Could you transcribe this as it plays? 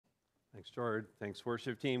Thanks, George. Thanks,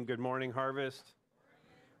 worship team. Good morning, Harvest.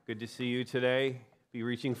 Good to see you today. Be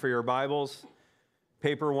reaching for your Bibles,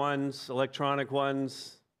 paper ones, electronic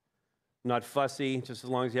ones, not fussy, just as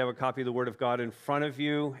long as you have a copy of the Word of God in front of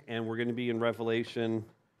you. And we're going to be in Revelation.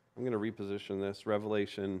 I'm going to reposition this,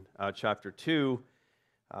 Revelation chapter 2,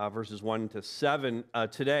 verses 1 to 7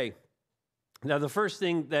 today. Now, the first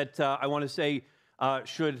thing that I want to say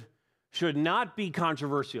should not be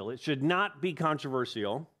controversial. It should not be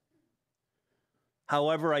controversial.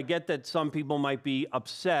 However, I get that some people might be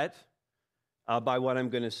upset by what I'm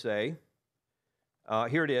going to say.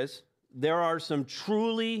 Here it is. There are some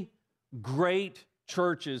truly great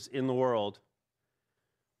churches in the world.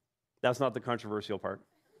 That's not the controversial part.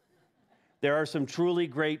 There are some truly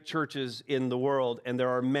great churches in the world, and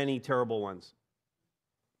there are many terrible ones.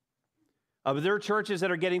 But there are churches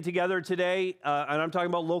that are getting together today, and I'm talking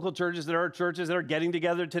about local churches. There are churches that are getting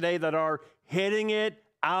together today that are hitting it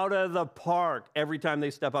out of the park every time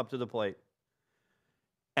they step up to the plate.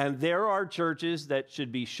 And there are churches that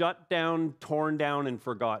should be shut down, torn down, and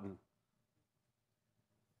forgotten.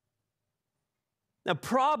 Now,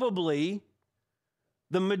 probably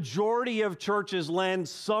the majority of churches land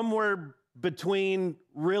somewhere between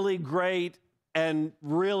really great and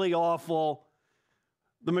really awful.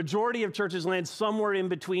 The majority of churches land somewhere in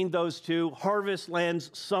between those two. Harvest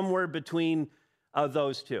lands somewhere between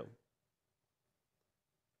those two.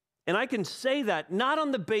 And I can say that not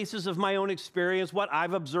on the basis of my own experience, what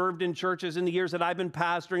I've observed in churches in the years that I've been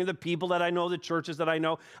pastoring, the people that I know, the churches that I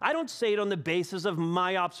know. I don't say it on the basis of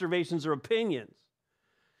my observations or opinions.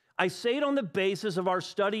 I say it on the basis of our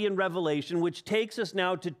study in Revelation, which takes us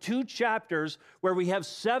now to 2 chapters where we have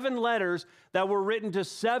 7 letters that were written to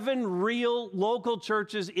 7 real local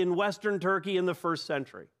churches in Western Turkey in the first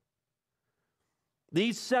century.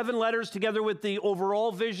 These 7 letters, together with the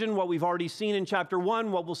overall vision, what we've already seen in chapter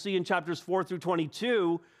 1, what we'll see in chapters 4 through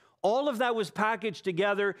 22, all of that was packaged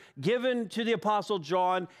together, given to the Apostle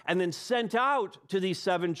John, and then sent out to these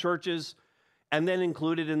 7 churches, and then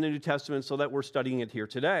included in the New Testament so that we're studying it here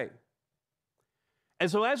today. And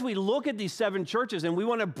so as we look at these 7 churches, and we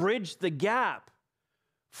want to bridge the gap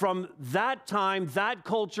from that time, that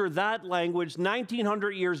culture, that language,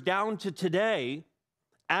 1900 years down to today,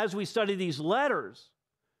 as we study these letters,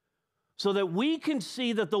 so that we can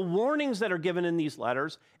see that the warnings that are given in these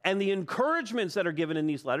letters and the encouragements that are given in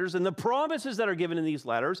these letters and the promises that are given in these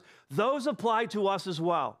letters, those apply to us as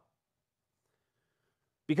well.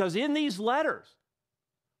 Because in these letters,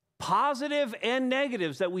 positive and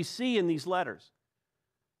negatives that we see in these letters,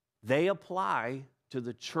 they apply to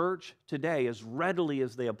the church today as readily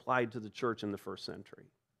as they applied to the church in the first century.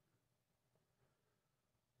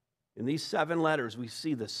 In these 7 letters, we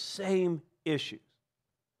see the same issues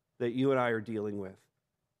that you and I are dealing with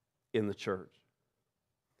in the church.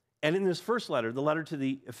 And in this first letter, the letter to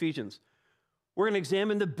the Ephesians, we're going to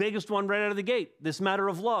examine the biggest one right out of the gate, this matter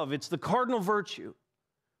of love. It's the cardinal virtue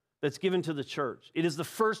that's given to the church. It is the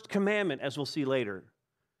first commandment, as we'll see later.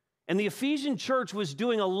 And the Ephesian church was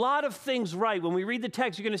doing a lot of things right. When we read the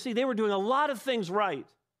text, you're going to see they were doing a lot of things right.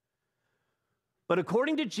 But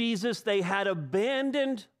according to Jesus, they had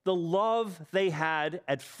abandoned the love they had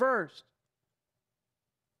at first.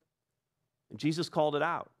 And Jesus called it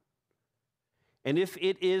out. And if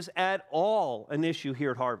it is at all an issue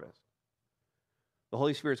here at Harvest, the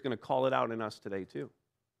Holy Spirit's going to call it out in us today too.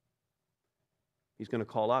 He's going to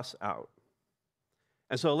call us out.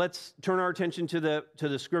 And so let's turn our attention to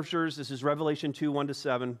the scriptures. This is Revelation 2, 1 to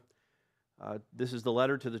 7. This is the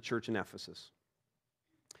letter to the church in Ephesus.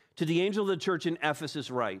 To the angel of the church in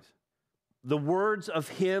Ephesus write, the words of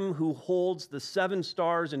him who holds the 7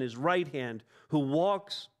 stars in his right hand, who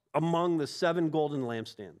walks among the 7 golden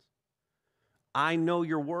lampstands. I know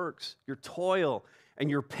your works, your toil, and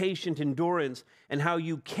your patient endurance, and how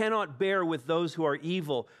you cannot bear with those who are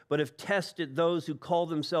evil, but have tested those who call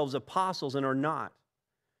themselves apostles and are not,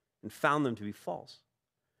 and found them to be false.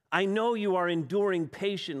 I know you are enduring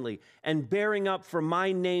patiently and bearing up for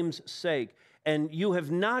my name's sake, and you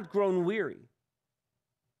have not grown weary.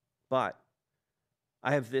 But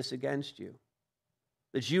I have this against you,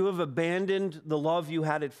 that you have abandoned the love you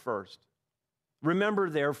had at first.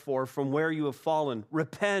 Remember, therefore, from where you have fallen,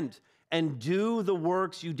 repent and do the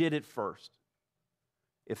works you did at first.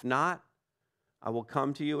 If not, I will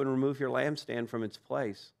come to you and remove your lampstand from its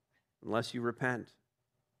place, unless you repent.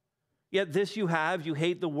 Yet this you have, you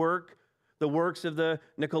hate the works of the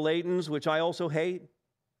Nicolaitans, which I also hate.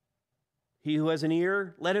 He who has an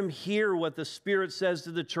ear, let him hear what the Spirit says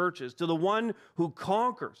to the churches. To the one who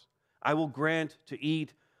conquers, I will grant to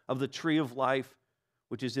eat of the tree of life,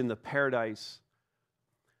 which is in the paradise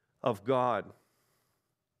of God.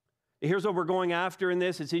 Here's what we're going after in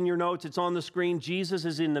this. It's in your notes. It's on the screen. Jesus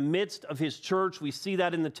is in the midst of his church. We see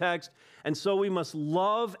that in the text. And so we must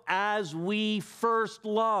love as we first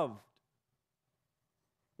loved.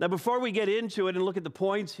 Now, before we get into it and look at the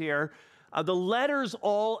points here, the letters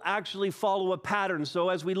all actually follow a pattern. So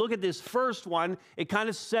as we look at this first one, it kind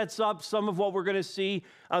of sets up some of what we're going to see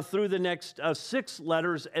through the next 6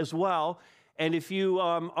 letters as well. And if you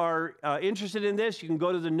are interested in this, you can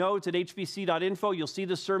go to the notes at hbc.info. You'll see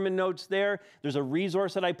the sermon notes there. There's a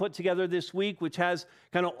resource that I put together this week, which has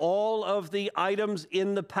kind of all of the items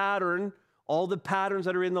in the pattern, all the patterns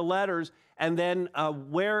that are in the letters, and then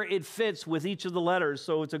where it fits with each of the letters.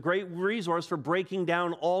 So it's a great resource for breaking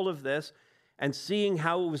down all of this and seeing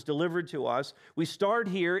how it was delivered to us. We start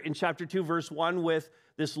here in chapter 2, verse 1 with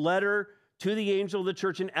this letter to the angel of the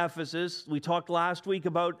church in Ephesus. We talked last week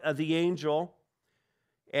about the angel.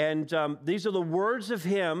 And these are the words of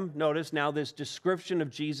him. Notice now this description of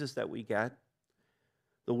Jesus that we get.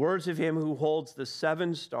 The words of him who holds the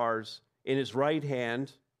 7 stars in his right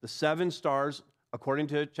hand. The 7 stars, according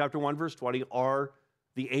to chapter 1, verse 20, are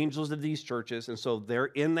the angels of these churches. And so they're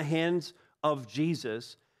in the hands of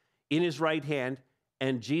Jesus in his right hand.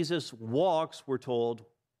 And Jesus walks, we're told,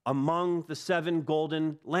 among the 7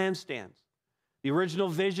 golden lampstands. The original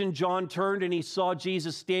vision, John turned and he saw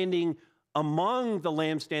Jesus standing among the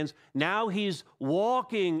lampstands. Now he's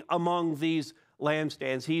walking among these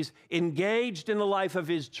lampstands. He's engaged in the life of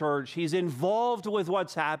his church. He's involved with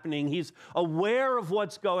what's happening. He's aware of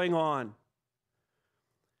what's going on.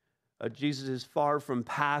 Jesus is far from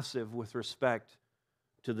passive with respect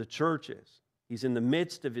to the churches. He's in the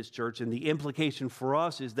midst of his church, and the implication for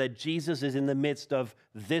us is that Jesus is in the midst of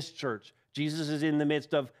this church. Jesus is in the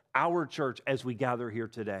midst of our church as we gather here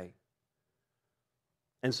today.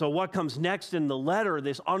 And so what comes next in the letter,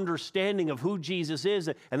 this understanding of who Jesus is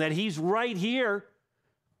and that he's right here.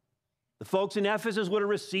 The folks in Ephesus would have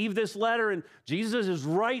received this letter, and Jesus is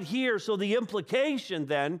right here. So the implication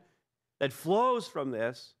then that flows from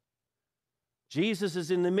this, Jesus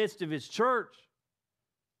is in the midst of his church.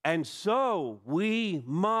 And so we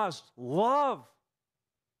must love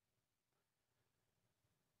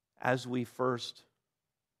as we first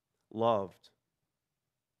loved.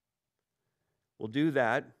 We'll do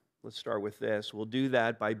that. Let's start with this. We'll do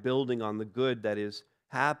that by building on the good that is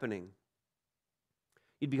happening.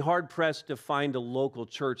 You'd be hard-pressed to find a local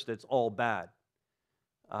church that's all bad.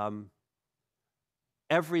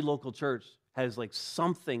 Every local church has like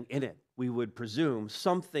something in it, we would presume,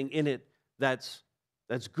 something in it that's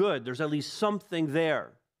good. There's at least something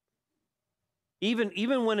there.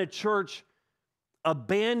 Even when a church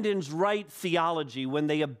abandons right theology, when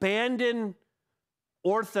they abandon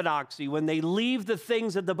orthodoxy, when they leave the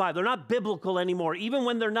things of the Bible, they're not biblical anymore. Even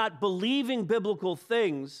when they're not believing biblical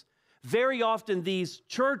things, very often these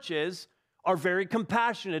churches are very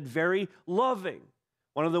compassionate, very loving.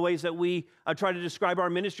 One of the ways that we try to describe our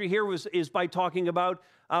ministry here is by talking about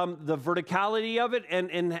the verticality of it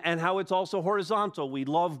and how it's also horizontal. We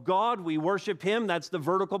love God, we worship him, that's the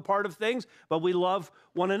vertical part of things, but we love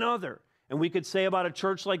one another. And we could say about a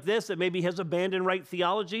church like this that maybe has abandoned right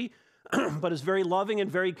theology, but is very loving and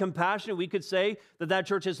very compassionate. We could say that that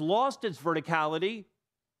church has lost its verticality,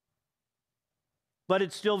 but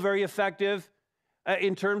it's still very effective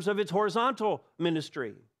in terms of its horizontal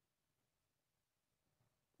ministry.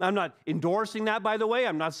 I'm not endorsing that, by the way.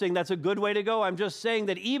 I'm not saying that's a good way to go. I'm just saying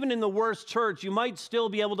that even in the worst church, you might still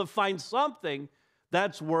be able to find something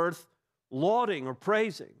that's worth lauding or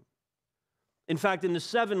praising. In fact, in the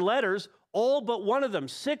 7 letters, all but one of them,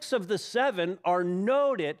 6 of the 7, are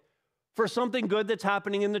noted for something good that's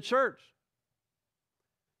happening in the church.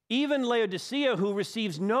 Even Laodicea, who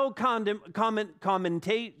receives no commendation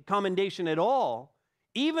at all,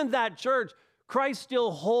 even that church, Christ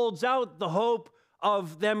still holds out the hope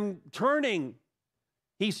of them turning.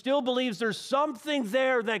 He still believes there's something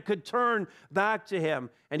there that could turn back to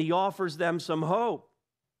him, and he offers them some hope.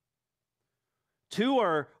 2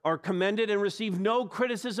 are commended and receive no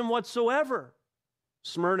criticism whatsoever.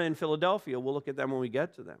 Smyrna and Philadelphia, we'll look at them when we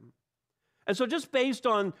get to them. And so just based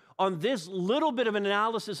on this little bit of an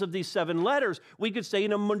analysis of these 7 letters, we could say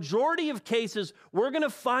in a majority of cases, we're going to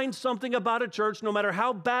find something about a church, no matter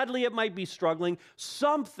how badly it might be struggling,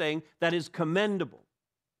 something that is commendable.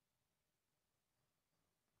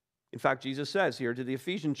 In fact, Jesus says here to the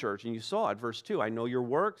Ephesian church, and you saw it, verse 2, I know your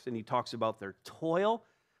works, and he talks about their toil.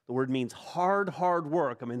 The word means hard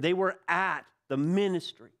work. I mean, they were at the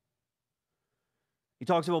ministry. He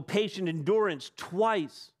talks about patient endurance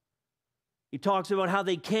twice. He talks about how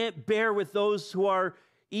they can't bear with those who are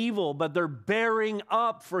evil, but they're bearing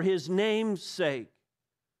up for his name's sake.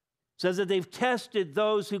 says that they've tested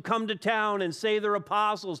those who come to town and say they're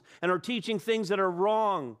apostles and are teaching things that are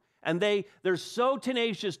wrong. And they're so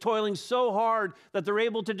tenacious, toiling so hard that they're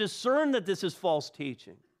able to discern that this is false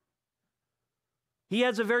teaching. He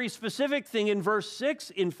has a very specific thing in verse 6,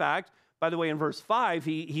 in fact. By the way, in verse 5,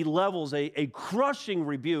 he levels a crushing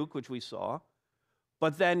rebuke, which we saw.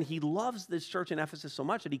 But then he loves this church in Ephesus so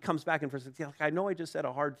much that he comes back in verse 6. I know I just said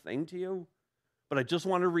a hard thing to you, but I just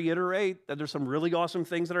want to reiterate that there's some really awesome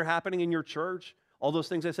things that are happening in your church. All those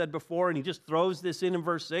things I said before, and he just throws this in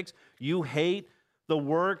verse 6. You hate the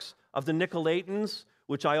works of the Nicolaitans,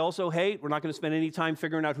 which I also hate. We're not going to spend any time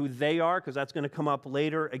figuring out who they are because that's going to come up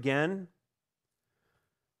later again.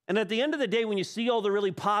 And at the end of the day, when you see all the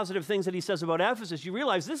really positive things that he says about Ephesus, you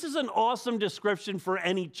realize this is an awesome description for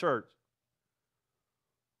any church.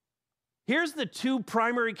 Here's the two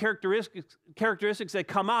primary characteristics that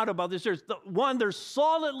come out about this church. One, they're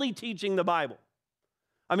solidly teaching the Bible.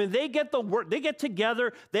 I mean, they get the word, they get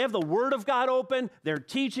together, they have the Word of God open, they're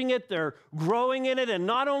teaching it, they're growing in it, and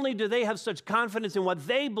not only do they have such confidence in what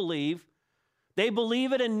they believe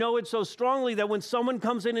it and know it so strongly that when someone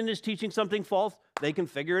comes in and is teaching something false, they can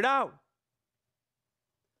figure it out.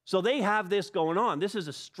 So they have this going on. This is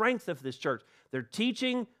a strength of this church. They're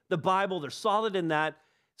teaching the Bible, they're solid in that.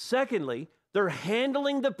 Secondly, they're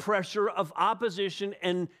handling the pressure of opposition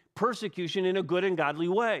and persecution in a good and godly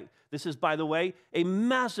way. This is, by the way, a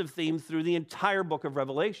massive theme through the entire book of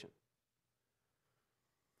Revelation.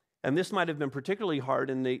 And this might have been particularly hard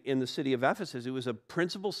in the city of Ephesus. It was a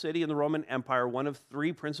principal city in the Roman Empire, one of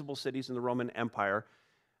three principal cities in the Roman Empire.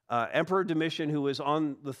 Emperor Domitian, who was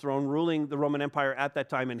on the throne ruling the Roman Empire at that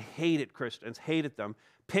time and hated Christians, hated them,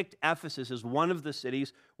 picked Ephesus as one of the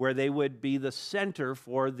cities where they would be the center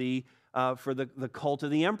for the cult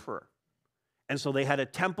of the emperor. And so they had a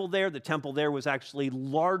temple there. The temple there was actually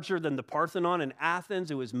larger than the Parthenon in Athens.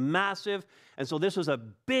 It was massive. And so this was a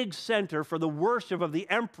big center for the worship of the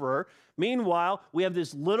emperor. Meanwhile, we have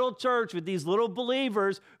this little church with these little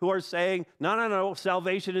believers who are saying, no,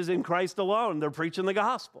 salvation is in Christ alone. They're preaching the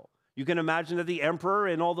gospel. You can imagine that the emperor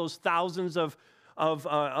and all those thousands of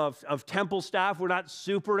temple staff were not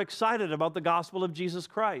super excited about the gospel of Jesus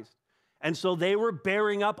Christ. And so they were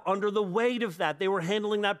bearing up under the weight of that. They were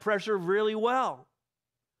handling that pressure really well.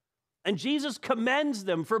 And Jesus commends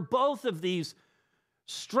them for both of these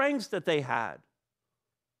strengths that they had.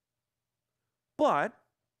 But,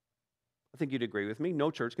 I think you'd agree with me,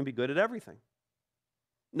 no church can be good at everything.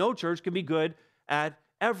 No church can be good at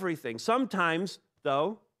everything. Sometimes,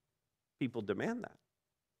 though, people demand that.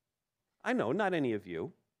 I know not any of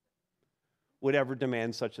you would ever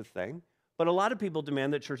demand such a thing. But a lot of people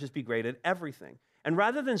demand that churches be great at everything. And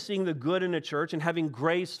rather than seeing the good in a church and having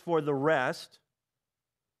grace for the rest,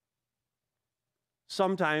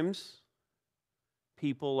 sometimes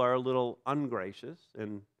people are a little ungracious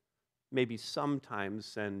and maybe sometimes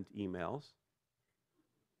send emails.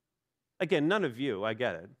 Again, none of you, I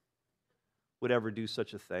get it, would ever do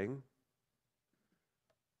such a thing.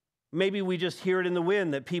 Maybe we just hear it in the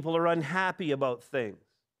wind that people are unhappy about things.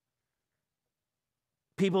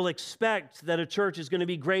 People expect that a church is going to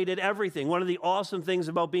be great at everything. One of the awesome things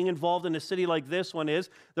about being involved in a city like this one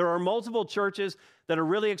is there are multiple churches that are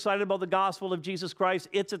really excited about the gospel of Jesus Christ.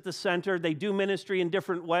 It's at the center. They do ministry in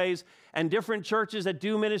different ways. And different churches that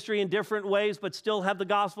do ministry in different ways but still have the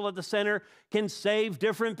gospel at the center can save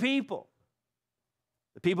different people.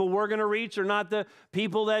 The people we're going to reach are not the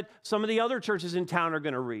people that some of the other churches in town are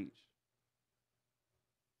going to reach.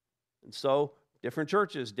 And so, different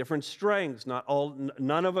churches, different strengths.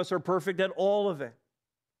 None of us are perfect at all of it.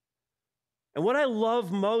 And what I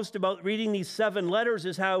love most about reading these 7 letters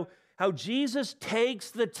is how Jesus takes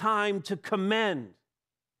the time to commend.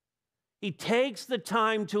 He takes the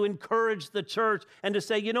time to encourage the church and to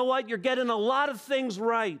say, you know what, you're getting a lot of things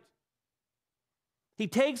right. He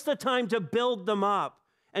takes the time to build them up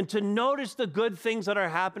and to notice the good things that are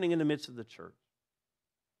happening in the midst of the church.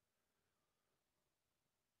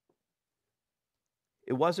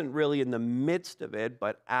 It wasn't really in the midst of it,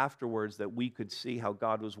 but afterwards that we could see how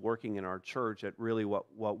God was working in our church at really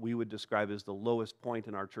what we would describe as the lowest point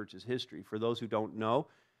in our church's history. For those who don't know,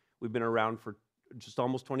 we've been around for just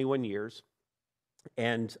almost 21 years,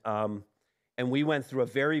 and we went through a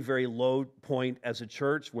very, very low point as a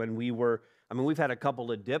church when we've had a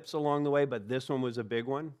couple of dips along the way, but this one was a big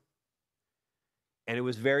one. And it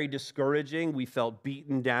was very discouraging. We felt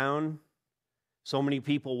beaten down. So many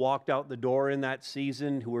people walked out the door in that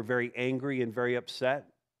season who were very angry and very upset.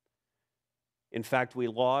 In fact, we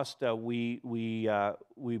believe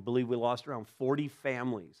we lost around 40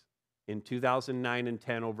 families in 2009 and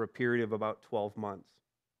 10 over a period of about 12 months.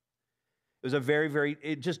 It was a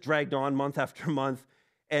it just dragged on month after month.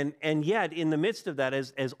 And yet, in the midst of that,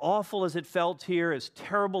 as awful as it felt here, as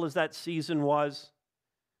terrible as that season was,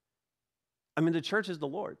 I mean, the church is the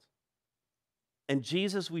Lord's. And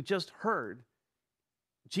Jesus, we just heard,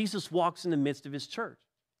 Jesus walks in the midst of his church,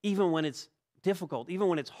 even when it's difficult, even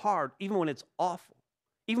when it's hard, even when it's awful,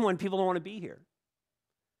 even when people don't want to be here.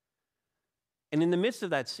 And in the midst of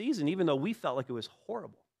that season, even though we felt like it was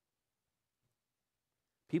horrible,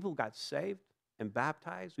 people got saved and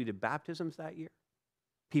baptized. We did baptisms that year.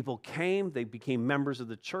 People came, they became members of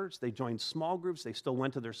the church, they joined small groups, they still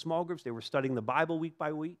went to their small groups, they were studying the Bible week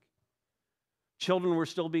by week. Children were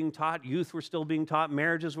still being taught, youth were still being taught,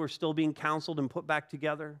 marriages were still being counseled and put back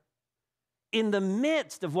together. In the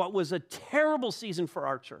midst of what was a terrible season for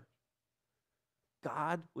our church,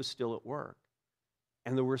 God was still at work.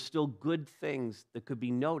 And there were still good things that could be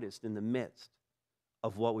noticed in the midst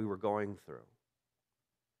of what we were going through.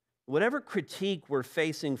 Whatever critique we're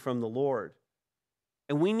facing from the Lord,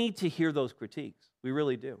 and we need to hear those critiques, we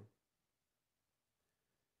really do.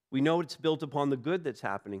 We know it's built upon the good that's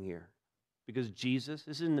happening here, because Jesus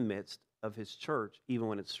is in the midst of his church, even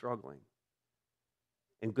when it's struggling.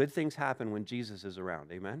 And good things happen when Jesus is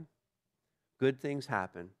around, amen? Good things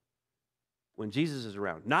happen when Jesus is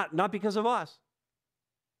around. Not because of us,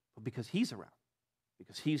 but because he's around,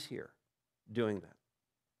 because he's here doing that.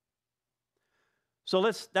 So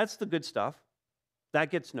that's the good stuff.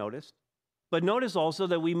 That gets noticed. But notice also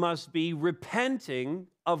that we must be repenting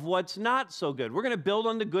of what's not so good. We're going to build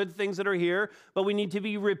on the good things that are here, but we need to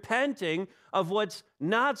be repenting of what's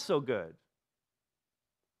not so good.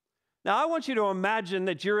 Now, I want you to imagine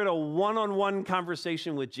that you're in a one-on-one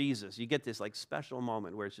conversation with Jesus. You get this like special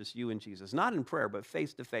moment where it's just you and Jesus, not in prayer, but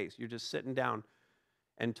face to face. You're just sitting down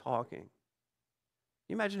and talking.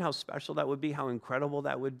 Can you imagine how special that would be, how incredible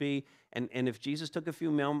that would be? And if Jesus took a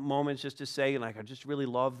few moments just to say, like, I just really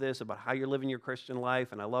love this about how you're living your Christian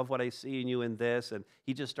life, and I love what I see in you in this, and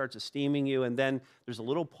he just starts esteeming you, and then there's a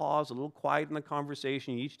little pause, a little quiet in the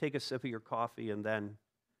conversation, you each take a sip of your coffee, and then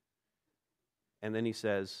he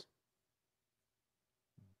says,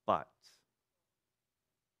 but.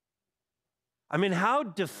 I mean, how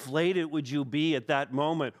deflated would you be at that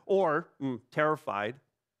moment, or terrified,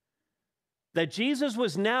 that Jesus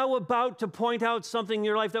was now about to point out something in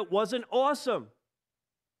your life that wasn't awesome?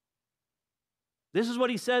 This is what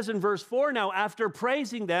he says in verse 4 now, after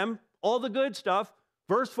praising them, all the good stuff.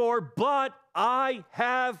 Verse 4, but I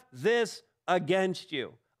have this against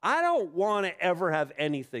you. I don't want to ever have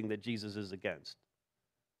anything that Jesus is against.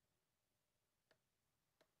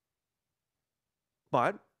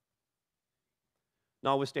 But,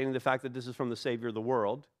 notwithstanding the fact that this is from the Savior of the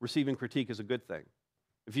world, receiving critique is a good thing.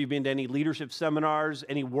 If you've been to any leadership seminars,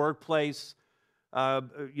 any workplace,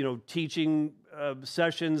 teaching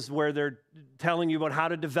sessions where they're telling you about how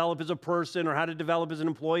to develop as a person or how to develop as an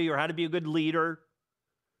employee or how to be a good leader,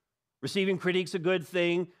 receiving critique's a good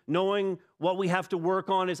thing. Knowing what we have to work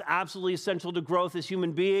on is absolutely essential to growth as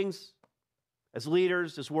human beings, as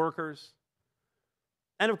leaders, as workers.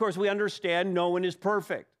 And of course, we understand no one is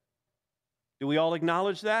perfect. Do we all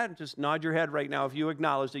acknowledge that? Just nod your head right now if you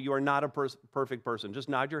acknowledge that you are not a perfect person. Just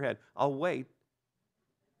nod your head. I'll wait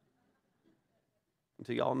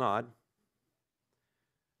until you all nod.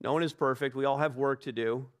 No one is perfect. We all have work to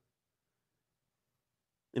do.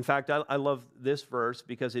 In fact, I love this verse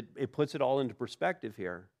because it puts it all into perspective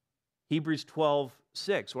here. Hebrews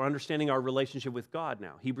 12:6. We're understanding our relationship with God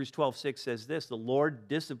now. Hebrews 12:6 says this, the Lord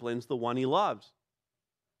disciplines the one he loves.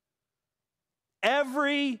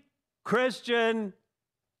 Every Christian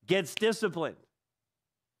gets disciplined.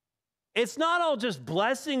 It's not all just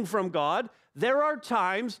blessing from God. There are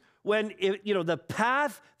times when, the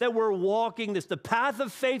path that we're walking, the path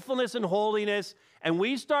of faithfulness and holiness, and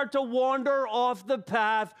we start to wander off the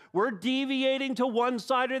path, we're deviating to one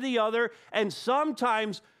side or the other, and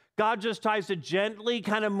sometimes God just tries to gently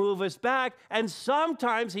kind of move us back, and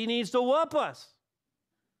sometimes he needs to whoop us.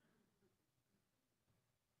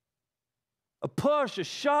 A push, a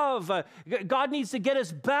shove. God needs to get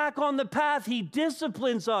us back on the path. He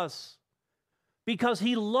disciplines us because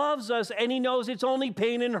he loves us and he knows it's only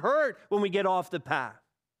pain and hurt when we get off the path.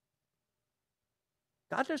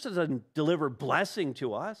 God just doesn't deliver blessing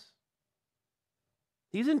to us.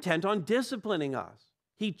 He's intent on disciplining us.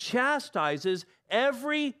 He chastises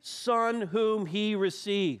every son whom he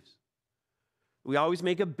receives. We always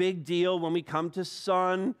make a big deal when we come to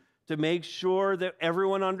son, to make sure that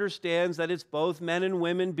everyone understands that it's both men and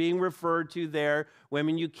women being referred to there.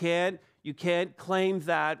 Women, you can't claim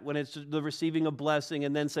that when it's the receiving a blessing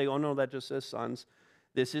and then say, oh no, that just says sons.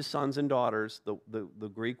 This is sons and daughters.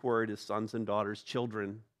 The Greek word is sons and daughters,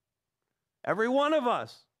 children. Every one of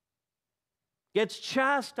us gets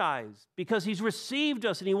chastised because he's received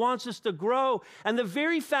us and he wants us to grow. And the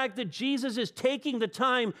very fact that Jesus is taking the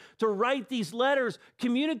time to write these letters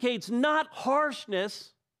communicates not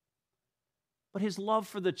harshness, but his love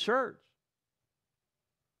for the church.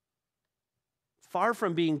 Far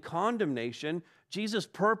from being condemnation, Jesus'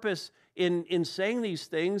 purpose in saying these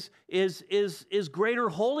things is greater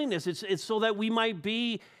holiness. It's so that we might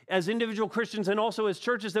be, as individual Christians and also as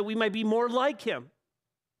churches, that we might be more like him.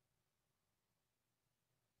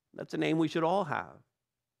 That's a name we should all have.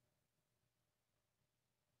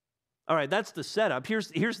 All right, that's the setup. Here's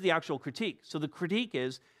the actual critique. So the critique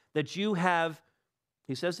is that you have,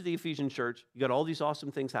 he says to the Ephesian church, you got all these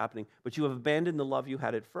awesome things happening, but you have abandoned the love you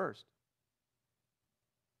had at first.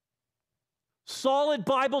 Solid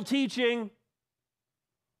Bible teaching,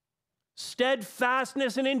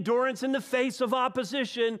 steadfastness and endurance in the face of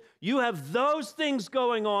opposition. You have those things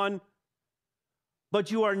going on,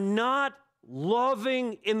 but you are not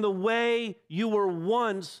loving in the way you were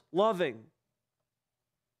once loving.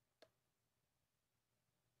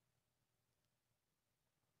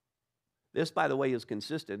 This, by the way, is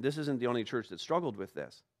consistent. This isn't the only church that struggled with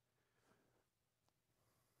this.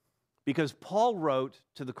 Because Paul wrote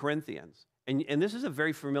to the Corinthians, and this is a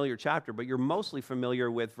very familiar chapter, but you're mostly familiar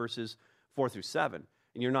with verses 4 through 7,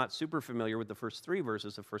 and you're not super familiar with the first 3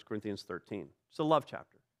 verses of 1 Corinthians 13. It's a love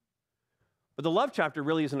chapter. But the love chapter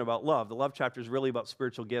really isn't about love. The love chapter is really about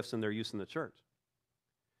spiritual gifts and their use in the church.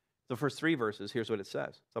 The first 3 verses, here's what it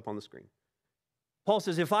says. It's up on the screen. Paul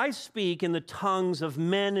says, if I speak in the tongues of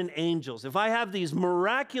men and angels, if I have these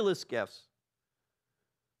miraculous gifts,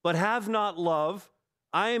 but have not love,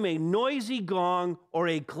 I am a noisy gong or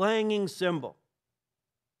a clanging cymbal.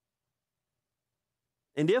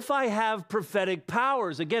 And if I have prophetic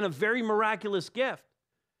powers, again, a very miraculous gift,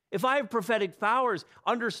 if I have prophetic powers,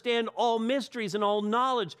 understand all mysteries and all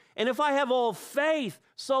knowledge, and if I have all faith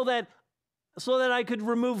so that I could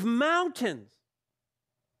remove mountains,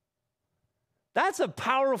 that's a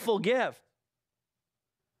powerful gift.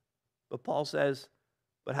 But Paul says,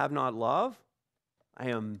 but have not love, I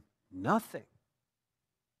am nothing.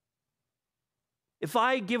 If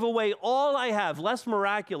I give away all I have, less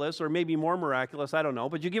miraculous or maybe more miraculous, I don't know,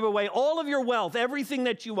 but you give away all of your wealth, everything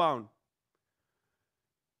that you own,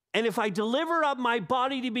 and if I deliver up my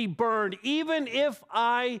body to be burned, even if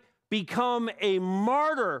I become a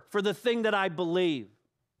martyr for the thing that I believe,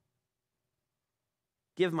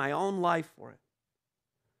 give my own life for it,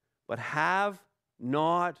 but have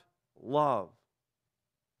not love,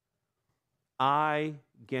 I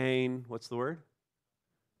gain, what's the word?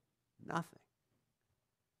 Nothing.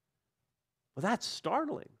 Well, that's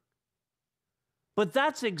startling. But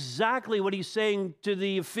that's exactly what he's saying to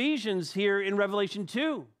the Ephesians here in Revelation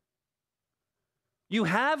 2. You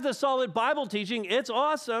have the solid Bible teaching. It's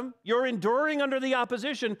awesome. You're enduring under the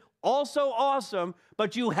opposition. Also awesome.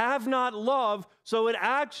 But you have not love. So it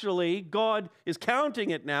actually, God is counting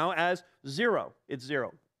it now as 0. It's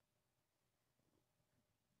 0.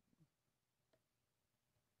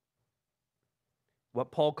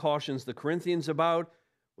 What Paul cautions the Corinthians about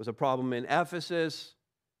was a problem in Ephesus,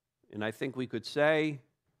 and I think we could say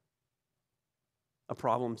a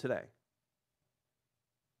problem today.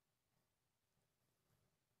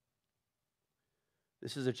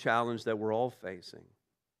 This is a challenge that we're all facing.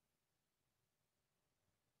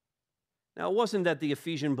 Now, it wasn't that the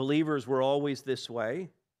Ephesian believers were always this way.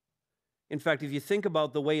 In fact, if you think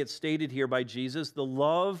about the way it's stated here by Jesus, the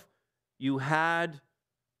love you had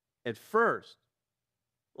at first,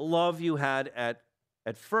 the love you had at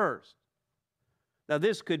first. Now,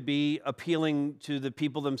 this could be appealing to the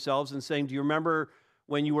people themselves and saying, do you remember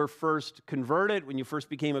when you were first converted, when you first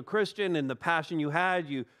became a Christian, and the passion you had,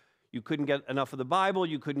 you couldn't get enough of the Bible,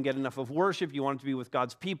 you couldn't get enough of worship, you wanted to be with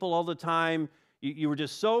God's people all the time, you were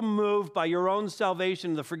just so moved by your own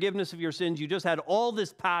salvation, the forgiveness of your sins, you just had all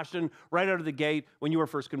this passion right out of the gate when you were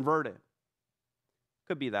first converted.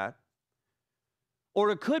 Could be that. Or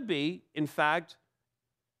it could be, in fact,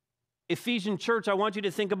 Ephesian church, I want you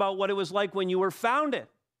to think about what it was like when you were founded.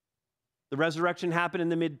 The resurrection happened in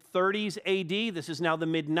the mid-30s AD. This is now the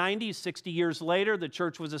mid-90s, 60 years later. The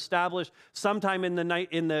church was established sometime in the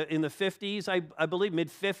 50s, I believe,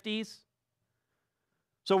 mid-50s.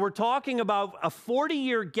 So we're talking about a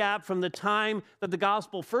 40-year gap from the time that the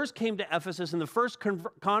gospel first came to Ephesus and the first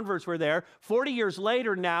converts were there. 40 years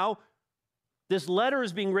later now, this letter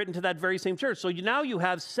is being written to that very same church. So now you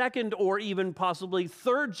have second or even possibly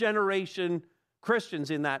third generation Christians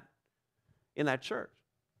in that church.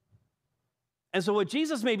 And so what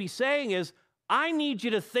Jesus may be saying is, I need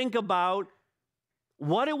you to think about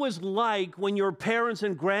what it was like when your parents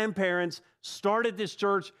and grandparents started this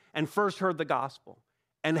church and first heard the gospel,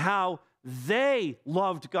 and how they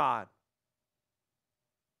loved God,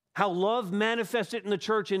 how love manifested in the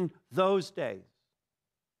church in those days.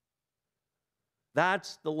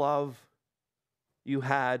 That's the love you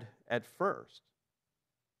had at first.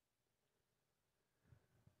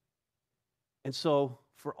 And so,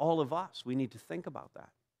 for all of us, we need to think about that.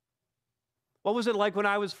 What was it like when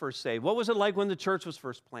I was first saved? What was it like when the church was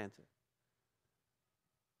first planted?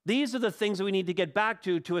 These are the things that we need to get back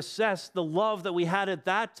to assess the love that we had at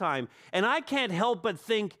that time. And I can't help but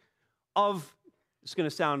think of, it's going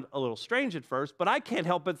to sound a little strange at first, but I can't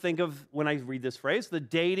help but think of, when I read this phrase, the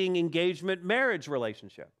dating, engagement, marriage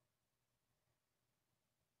relationship.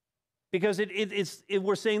 Because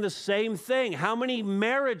we're saying the same thing. How many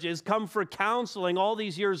marriages come for counseling all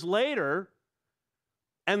these years later,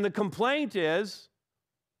 and the complaint is,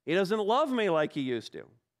 he doesn't love me like he used to.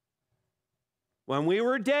 When we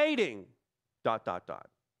were dating, ... And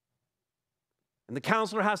the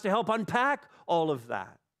counselor has to help unpack all of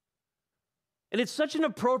that. And it's such an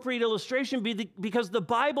appropriate illustration because the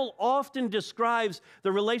Bible often describes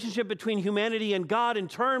the relationship between humanity and God in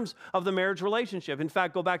terms of the marriage relationship. In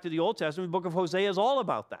fact, go back to the Old Testament, the book of Hosea is all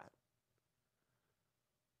about that.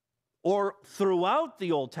 Or throughout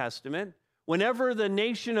the Old Testament, whenever the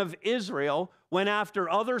nation of Israel went after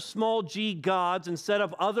other small g gods and set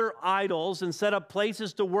up other idols and set up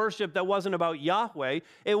places to worship that wasn't about Yahweh,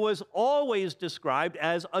 it was always described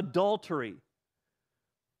as adultery.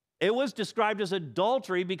 It was described as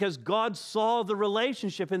adultery because God saw the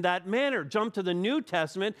relationship in that manner. Jump to the New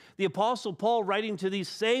Testament, the Apostle Paul, writing to these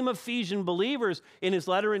same Ephesian believers in his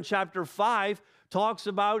letter in chapter 5, talks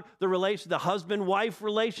about the husband-wife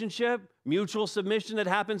relationship, mutual submission that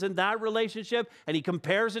happens in that relationship, and he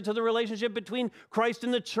compares it to the relationship between Christ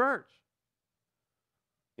and the church.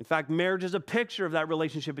 In fact, marriage is a picture of that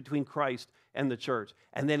relationship between Christ and the church.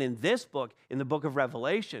 And then in this book, in the book of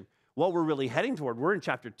Revelation, what we're really heading toward, we're in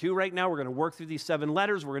chapter 2 right now. We're going to work through these 7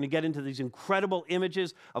 letters. We're going to get into these incredible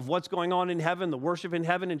images of what's going on in heaven, the worship in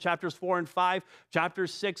heaven in chapters 4 and 5,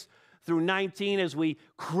 chapters 6 through 19, as we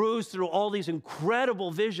cruise through all these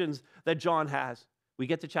incredible visions that John has. We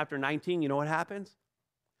get to chapter 19, you know what happens?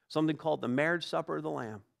 Something called the marriage supper of the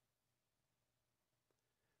Lamb.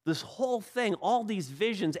 This whole thing, all these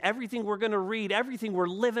visions, everything we're going to read, everything we're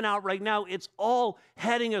living out right now, it's all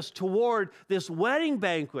heading us toward this wedding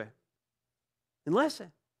banquet. And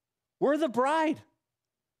listen, we're the bride.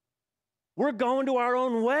 We're going to our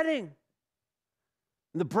own wedding.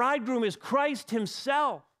 And the bridegroom is Christ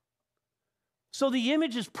himself. So the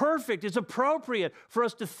image is perfect. It's appropriate for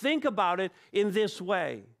us to think about it in this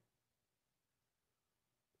way.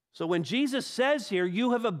 So when Jesus says here,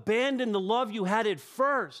 you have abandoned the love you had at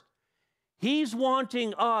first, he's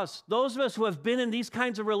wanting us, those of us who have been in these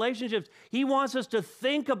kinds of relationships, he wants us to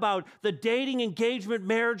think about the dating, engagement,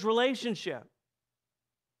 marriage relationship.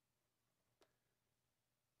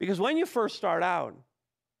 Because when you first start out,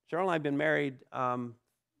 Cheryl and I have been married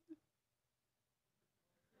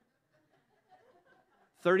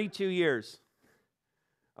 32 years.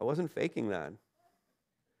 I wasn't faking that.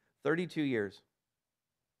 32 years.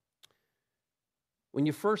 When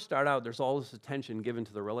you first start out, there's all this attention given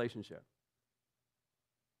to the relationship.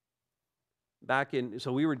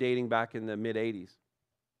 So we were dating back in the mid-'80s.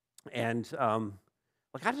 And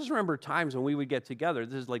I just remember times when we would get together.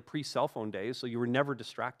 This is like pre-cell phone days, so you were never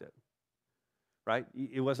distracted, right?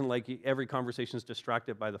 It wasn't like every conversation is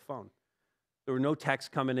distracted by the phone. There were no texts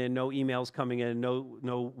coming in, no emails coming in,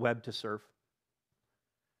 no web to surf.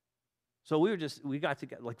 So we got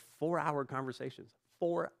together, like 4-hour conversations.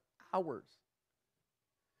 4 hours.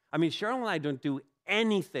 I mean, Cheryl and I don't do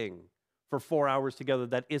anything for 4 hours together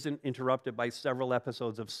that isn't interrupted by several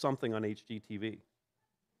episodes of something on HGTV.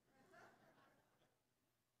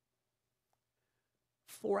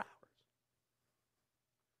 4 hours.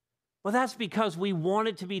 Well, that's because we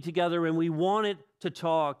wanted to be together and we wanted to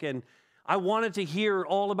talk, and I wanted to hear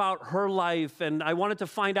all about her life, and I wanted to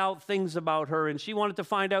find out things about her, and she wanted to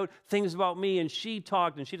find out things about me, and she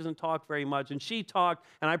talked, and she doesn't talk very much, and she talked,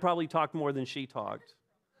 and I probably talked more than she talked.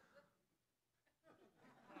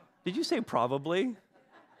 Did you say probably?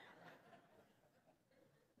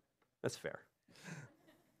 That's fair.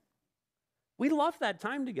 We loved that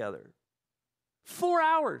time together. 4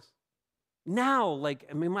 hours. Now,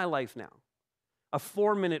 my life now, a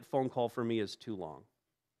 4-minute phone call for me is too long.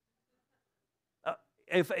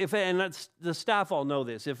 And the staff all know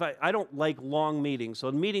this. I don't like long meetings,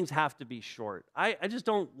 so meetings have to be short. I just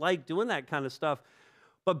don't like doing that kind of stuff.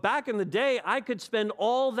 But back in the day, I could spend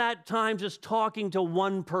all that time just talking to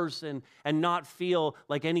one person and not feel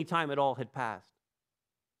like any time at all had passed.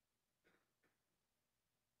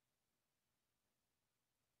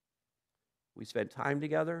 We spent time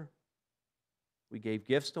together. We gave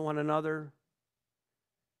gifts to one another.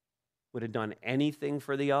 Would have done anything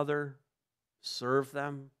for the other. Served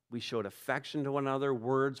them. We showed affection to one another.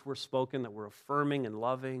 Words were spoken that were affirming and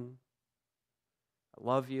loving. I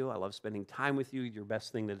love you. I love spending time with you. You're the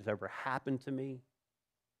best thing that has ever happened to me.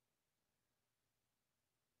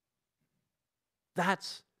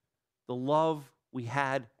 That's the love we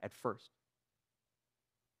had at first.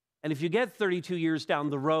 And if you get 32 years down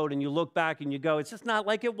the road and you look back and you go, it's just not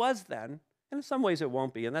like it was then. And in some ways it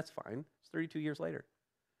won't be, and that's fine. It's 32 years later.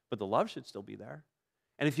 But the love should still be there.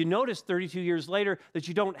 And if you notice 32 years later that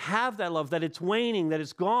you don't have that love, that it's waning, that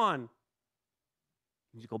it's gone,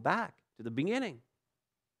 you go back to the beginning.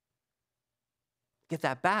 Get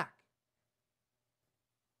that back.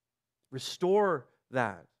 Restore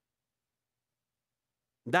that.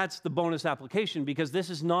 That's the bonus application, because this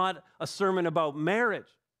is not a sermon about marriage.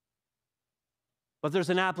 But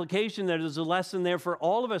there's an application there. There's a lesson there for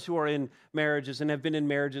all of us who are in marriages and have been in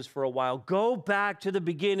marriages for a while. Go back to the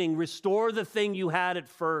beginning. Restore the thing you had at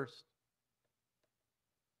first.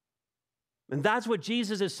 And that's what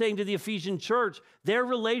Jesus is saying to the Ephesian church. Their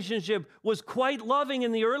relationship was quite loving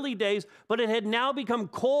in the early days, but it had now become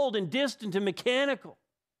cold and distant and mechanical.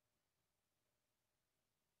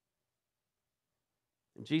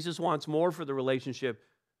 And Jesus wants more for the relationship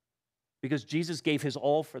because Jesus gave his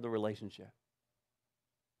all for the relationship.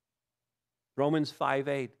 Romans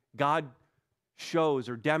 5:8, God shows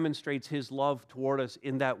or demonstrates his love toward us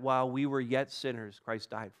in that while we were yet sinners, Christ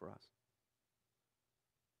died for us.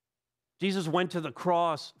 Jesus went to the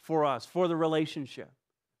cross for us, for the relationship.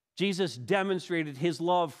 Jesus demonstrated his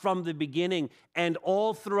love from the beginning and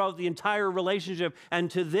all throughout the entire relationship,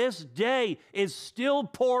 and to this day is still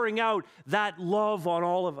pouring out that love on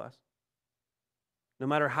all of us, no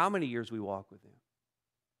matter how many years we walk with him.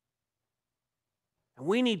 And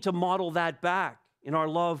we need to model that back in our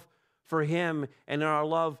love for him and in our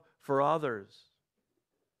love for others.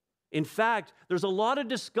 In fact, there's a lot of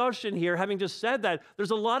discussion here, having just said that,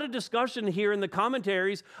 there's a lot of discussion here in the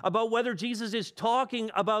commentaries about whether Jesus is talking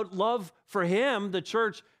about love for him, the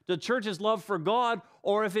church's love for God,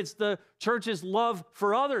 or if it's the church's love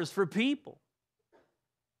for others, for people.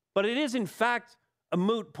 But it is, in fact, a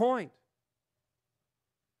moot point.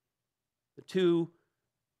 The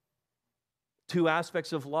two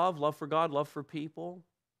aspects of love for God, love for people,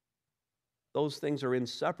 those things are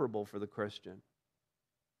inseparable for the Christian.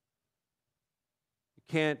 You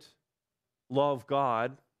can't love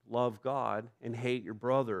God, and hate your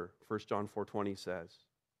brother, 1 John 4:20 says.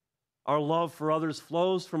 Our love for others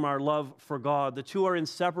flows from our love for God. The two are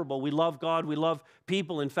inseparable. We love God, we love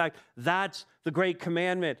people. In fact, that's the great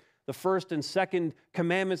commandment, the first and second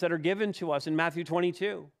commandments that are given to us in Matthew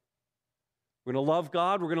 22. We're going to love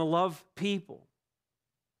God, we're going to love people.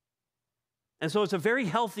 And so it's a very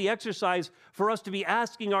healthy exercise for us to be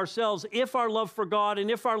asking ourselves if our love for God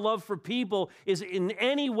and if our love for people is in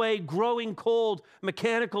any way growing cold,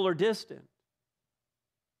 mechanical, or distant.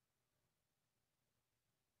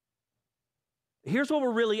 Here's what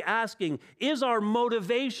we're really asking. Is our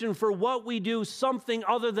motivation for what we do something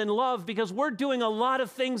other than love? Because we're doing a lot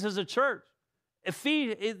of things as a church.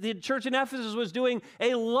 The church in Ephesus was doing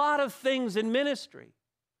a lot of things in ministry.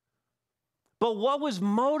 But what was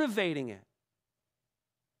motivating it?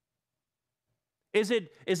 Is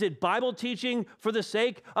it Bible teaching for the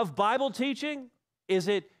sake of Bible teaching? Is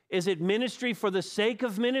it ministry for the sake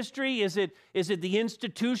of ministry? Is it the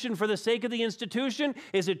institution for the sake of the institution?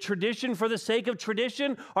 Is it tradition for the sake of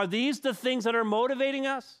tradition? Are these the things that are motivating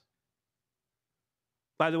us?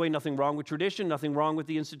 By the way, nothing wrong with tradition, nothing wrong with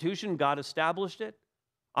the institution. God established it.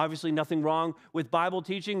 Obviously, nothing wrong with Bible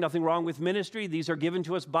teaching, nothing wrong with ministry. These are given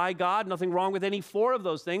to us by God. Nothing wrong with any four of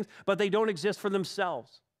those things, but they don't exist for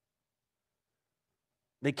themselves.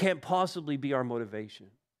 They can't possibly be our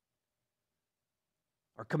motivation.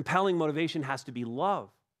 Our compelling motivation has to be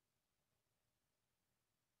love.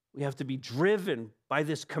 We have to be driven by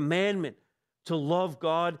this commandment to love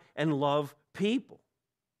God and love people.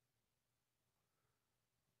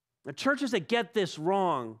 The churches that get this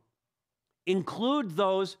wrong include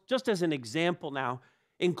those, just as an example now,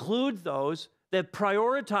 include those that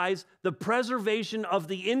prioritize the preservation of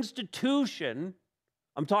the institution.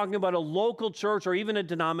 I'm talking about a local church or even a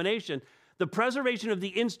denomination, the preservation of the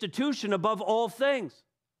institution above all things.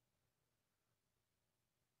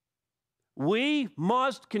 We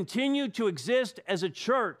must continue to exist as a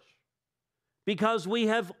church because we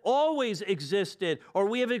have always existed, or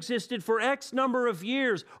we have existed for X number of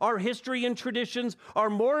years. Our history and traditions are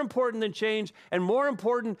more important than change and more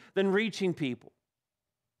important than reaching people.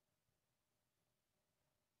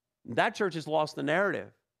 That church has lost the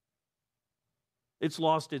narrative. It's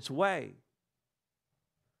lost its way.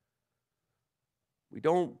 We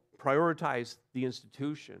don't prioritize the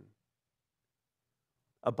institution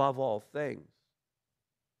above all things.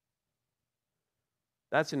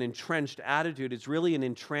 That's an entrenched attitude. It's really an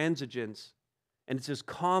intransigence. And it's as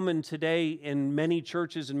common today in many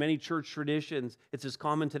churches and many church traditions. It's as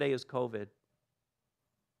common today as COVID.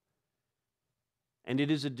 And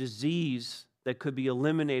it is a disease that could be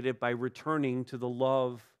eliminated by returning to the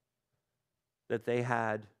love that they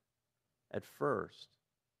had at first.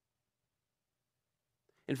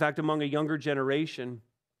 In fact, among a younger generation,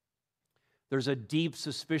 there's a deep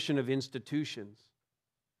suspicion of institutions.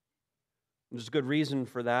 There's good reason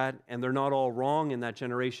for that, and they're not all wrong in that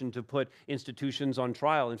generation to put institutions on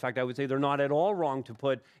trial. In fact, I would say they're not at all wrong to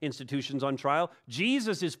put institutions on trial.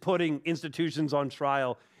 Jesus is putting institutions on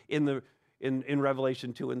trial in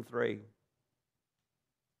Revelation 2 and 3.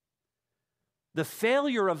 The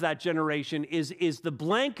failure of that generation is the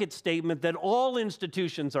blanket statement that all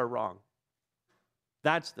institutions are wrong.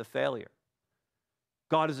 That's the failure.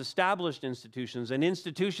 God has established institutions, and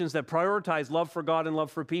institutions that prioritize love for God and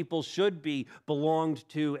love for people should be belonged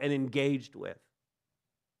to and engaged with.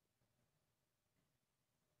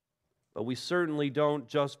 But we certainly don't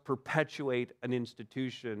just perpetuate an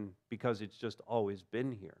institution because it's just always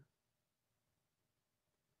been here.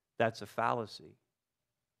 That's a fallacy.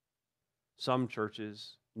 Some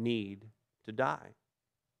churches need to die.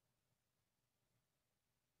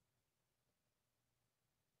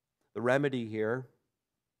 The remedy here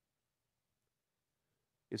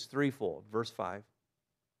is threefold. Verse 5.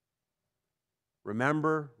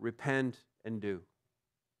 Remember, repent, and do.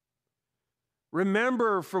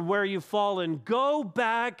 Remember from where you've fallen. Go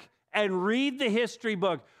back and read the history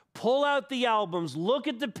book. Pull out the albums. Look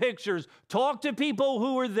at the pictures. Talk to people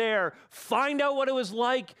who were there. Find out what it was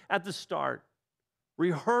like at the start.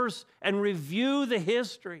 Rehearse and review the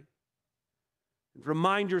history.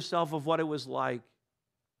 Remind yourself of what it was like.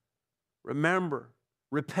 Remember.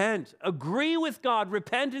 Repent. Agree with God.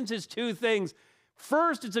 Repentance is two things.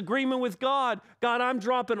 First, it's agreement with God. God, I'm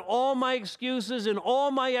dropping all my excuses and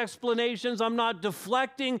all my explanations. I'm not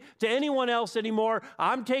deflecting to anyone else anymore.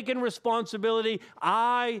 I'm taking responsibility.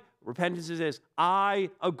 Repentance is this, I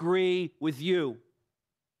agree with you.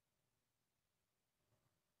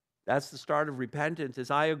 That's the start of repentance,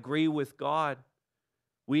 is I agree with God.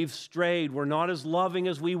 We've strayed. We're not as loving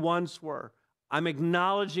as we once were. I'm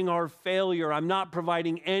acknowledging our failure. I'm not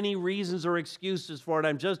providing any reasons or excuses for it.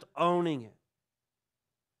 I'm just owning it.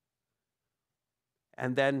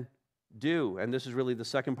 And then do. And this is really the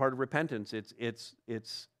second part of repentance.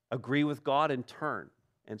 It's agree with God and turn.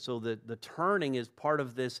 And so the turning is part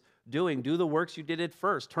of this doing. Do the works you did at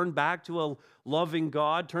first. Turn back to a loving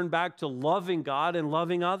God. Turn back to loving God and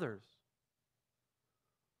loving others.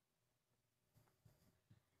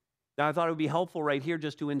 Now, I thought it would be helpful right here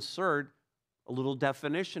just to insert a little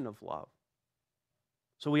definition of love,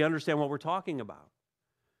 so we understand what we're talking about.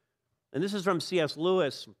 And this is from C.S.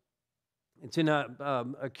 Lewis. It's in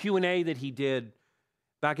a Q&A that he did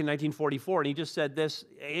back in 1944, and he just said this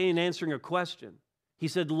in answering a question. He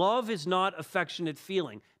said, love is not affectionate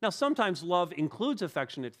feeling. Now, sometimes love includes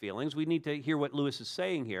affectionate feelings. We need to hear what Lewis is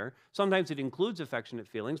saying here. Sometimes it includes affectionate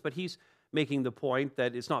feelings, but he's making the point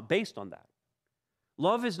that it's not based on that.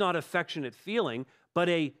 Love is not affectionate feeling, but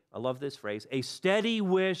I love this phrase, a steady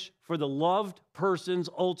wish for the loved person's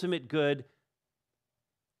ultimate good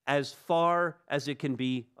as far as it can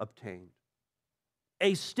be obtained.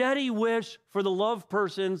 A steady wish for the loved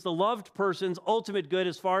person's ultimate good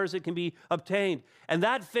as far as it can be obtained. And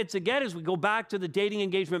that fits, again, as we go back to the dating,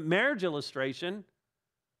 engagement, marriage illustration,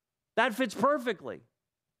 that fits perfectly.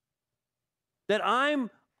 That I'm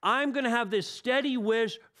going to have this steady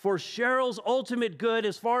wish for Cheryl's ultimate good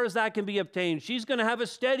as far as that can be obtained. She's going to have a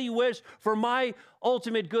steady wish for my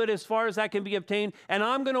ultimate good as far as that can be obtained. And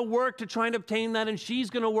I'm going to work to try and obtain that, and she's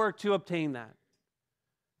going to work to obtain that.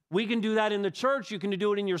 We can do that in the church. You can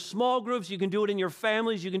do it in your small groups. You can do it in your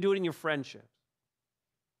families. You can do it in your friendships.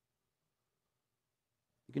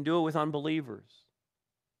 You can do it with unbelievers.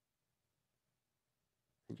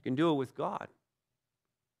 And you can do it with God.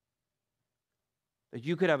 That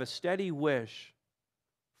you could have a steady wish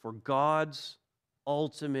for God's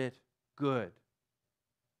ultimate good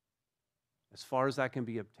as far as that can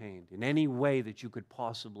be obtained, in any way that you could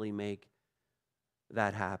possibly make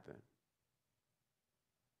that happen.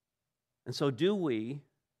 And so do we,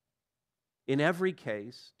 in every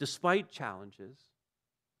case, despite challenges,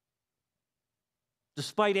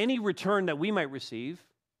 despite any return that we might receive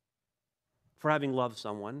for having loved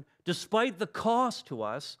someone, despite the cost to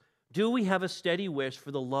us, do we have a steady wish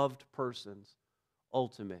for the loved person's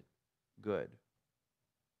ultimate good?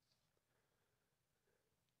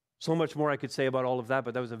 So much more I could say about all of that,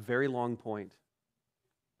 but that was a very long point.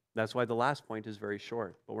 That's why the last point is very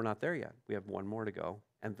short, but we're not there yet. We have one more to go,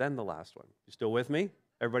 and then the last one. You still with me?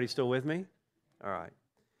 Everybody still with me? All right.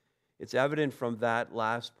 It's evident from that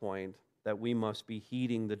last point that we must be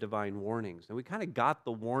heeding the divine warnings. And we kind of got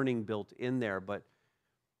the warning built in there,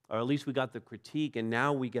 or at least we got the critique, and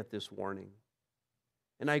now we get this warning.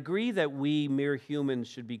 And I agree that we mere humans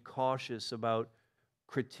should be cautious about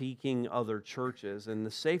critiquing other churches. And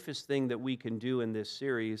the safest thing that we can do in this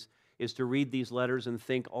series is to read these letters and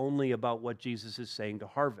think only about what Jesus is saying to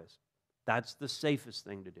Harvest. That's the safest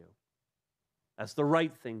thing to do. That's the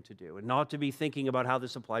right thing to do, and not to be thinking about how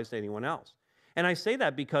this applies to anyone else. And I say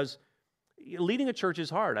that because leading a church is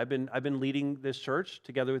hard. I've been leading this church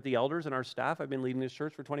together with the elders and our staff. I've been leading this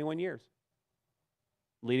church for 21 years.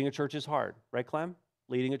 Leading a church is hard. Right, Clem?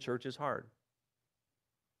 Leading a church is hard.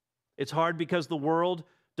 It's hard because the world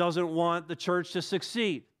doesn't want the church to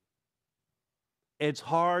succeed. It's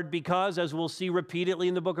hard because, as we'll see repeatedly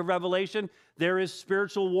in the book of Revelation, there is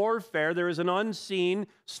spiritual warfare. There is an unseen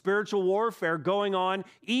spiritual warfare going on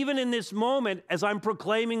even in this moment as I'm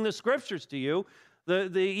proclaiming the scriptures to you.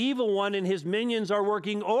 The evil one and his minions are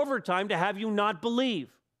working overtime to have you not believe,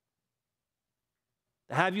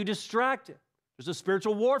 to have you distracted. There's a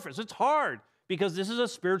spiritual warfare. So it's hard because this is a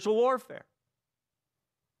spiritual warfare.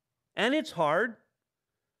 And it's hard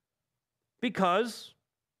because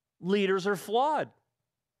leaders are flawed.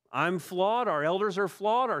 I'm flawed. Our elders are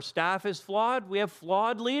flawed. Our staff is flawed. We have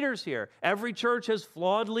flawed leaders here. Every church has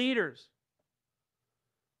flawed leaders.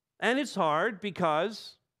 And it's hard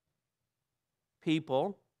because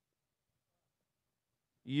people,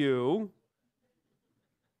 you,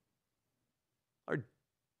 are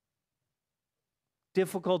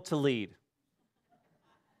difficult to lead.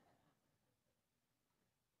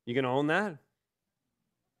 You going to own that?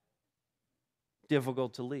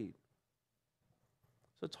 Difficult to lead.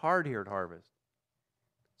 So it's hard here at Harvest.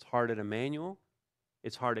 It's hard at Emmanuel.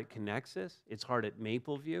 It's hard at Connexus. It's hard at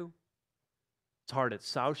Mapleview. It's hard at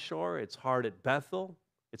South Shore. It's hard at Bethel.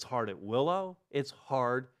 It's hard at Willow. It's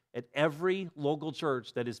hard at every local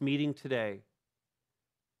church that is meeting today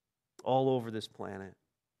all over this planet.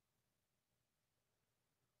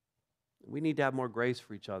 We need to have more grace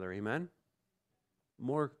for each other, amen?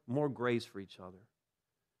 More grace for each other.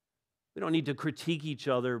 We don't need to critique each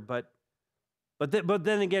other, but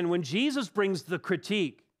then again, when Jesus brings the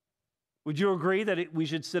critique, would you agree that we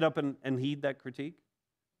should sit up and heed that critique?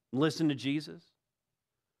 And listen to Jesus?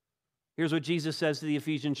 Here's what Jesus says to the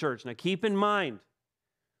Ephesian church. Now keep in mind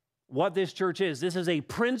what this church is. This is a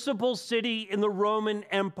principal city in the Roman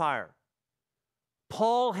Empire.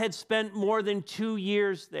 Paul had spent more than 2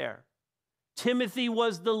 years there. Timothy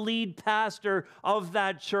was the lead pastor of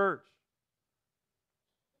that church.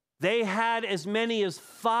 They had as many as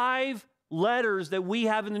 5 letters that we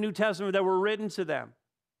have in the New Testament that were written to them.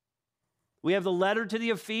 We have the letter to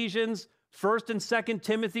the Ephesians. 1st and 2nd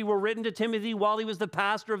Timothy were written to Timothy while he was the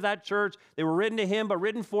pastor of that church. They were written to him, but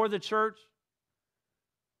written for the church.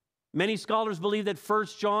 Many scholars believe that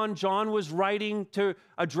 1st John was writing to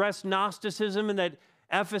address Gnosticism, and that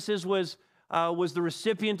Ephesus was the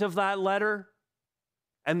recipient of that letter.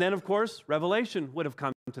 And then, of course, Revelation would have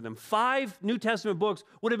come to them. 5 New Testament books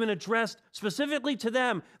would have been addressed specifically to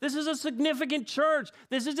them. This is a significant church.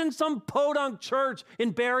 This isn't some podunk church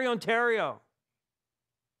in Barrie, Ontario.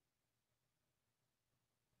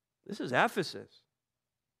 This is Ephesus.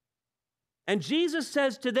 And Jesus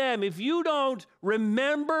says to them, if you don't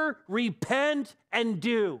remember, repent, and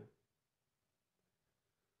do.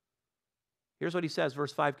 Here's what he says.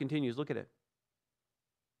 Verse 5 continues. Look at it.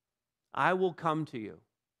 I will come to you.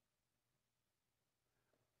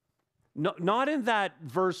 No, not in that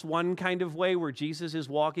verse 1 kind of way where Jesus is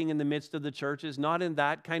walking in the midst of the churches. Not in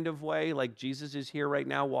that kind of way, like Jesus is here right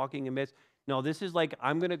now walking amidst. No, this is like,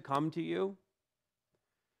 I'm going to come to you.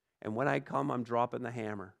 And when I come, I'm dropping the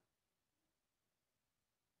hammer.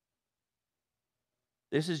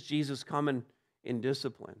 This is Jesus coming in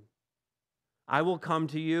discipline. I will come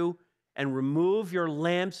to you and remove your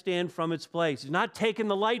lampstand from its place. He's not taking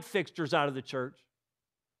the light fixtures out of the church.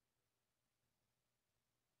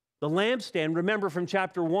 The lampstand, remember from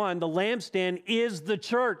chapter 1, the lampstand is the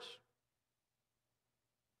church.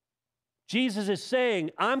 Jesus is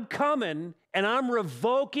saying, I'm coming and I'm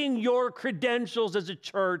revoking your credentials as a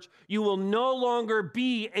church. You will no longer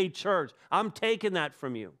be a church. I'm taking that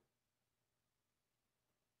from you.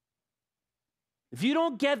 If you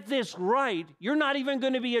don't get this right, you're not even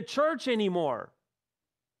going to be a church anymore.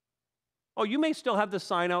 Oh, you may still have the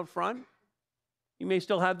sign out front. You may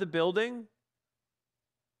still have the building,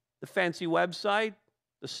 the fancy website,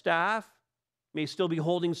 the staff. You may still be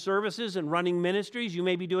holding services and running ministries. You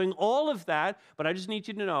may be doing all of that, but I just need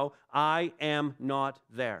you to know, I am not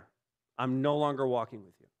there. I'm no longer walking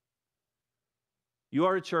with you. You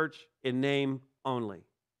are a church in name only.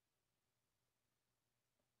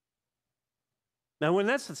 Now, when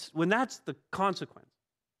that's the consequence,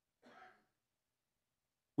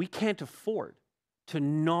 we can't afford to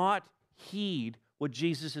not heed what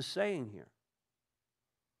Jesus is saying here.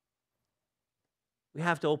 We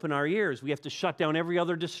have to open our ears. We have to shut down every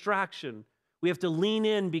other distraction. We have to lean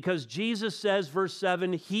in because Jesus says, verse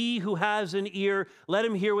 7, he who has an ear, let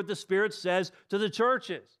him hear what the Spirit says to the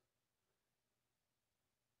churches.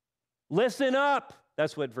 Listen up.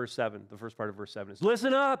 That's what verse 7, the first part of verse 7 is.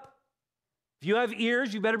 Listen up. If you have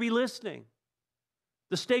ears, you better be listening.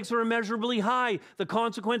 The stakes are immeasurably high. The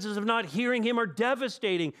consequences of not hearing him are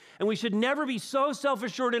devastating. And we should never be so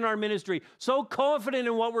self-assured in our ministry, so confident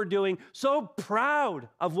in what we're doing, so proud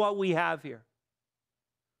of what we have here,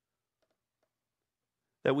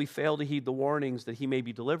 that we fail to heed the warnings that he may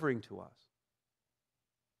be delivering to us.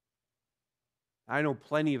 I know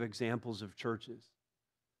plenty of examples of churches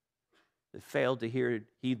that failed to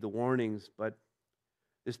heed the warnings, but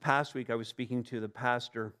this past week I was speaking to a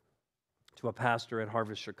pastor at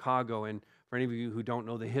Harvest Chicago, and for any of you who don't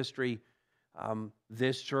know the history,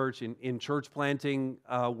 this church, in church planting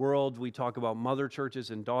world, we talk about mother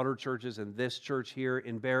churches and daughter churches, and this church here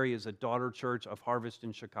in Barrie is a daughter church of Harvest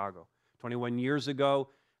in Chicago. 21 years ago,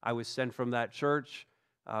 I was sent from that church,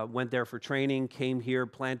 went there for training, came here,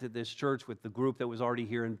 planted this church with the group that was already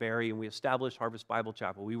here in Barrie, and we established Harvest Bible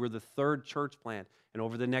Chapel. We were the third church plant, and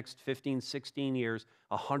over the next 15, 16 years,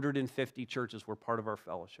 150 churches were part of our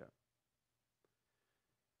fellowship.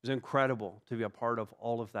 It was incredible to be a part of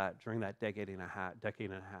all of that during that decade and a half.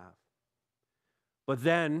 But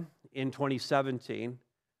then, in 2017,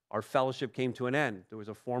 our fellowship came to an end. There was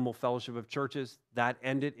a formal fellowship of churches. That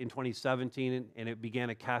ended in 2017, and it began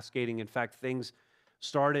a cascading. In fact, things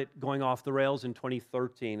started going off the rails in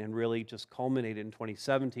 2013 and really just culminated in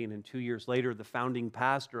 2017. And 2 years later, the founding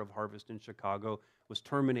pastor of Harvest in Chicago was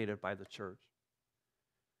terminated by the church.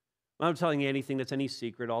 I'm not telling you anything that's any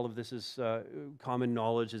secret. All of this is common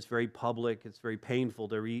knowledge. It's very public. It's very painful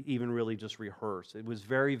to even really just rehearse. It was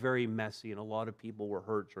very, very messy, and a lot of people were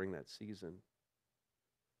hurt during that season.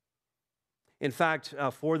 In fact,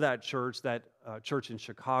 for that church in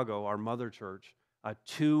Chicago, our mother church,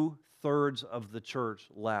 2/3 of the church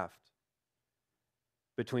left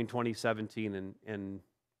between 2017 and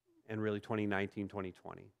really 2019,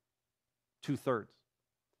 2020. 2/3.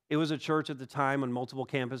 It was a church at the time on multiple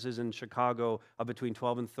campuses in Chicago of between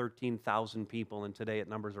 12 and 13,000 people, and today it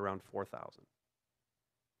numbers around 4,000.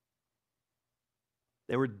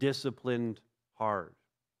 They were disciplined hard.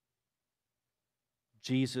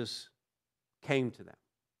 Jesus came to them.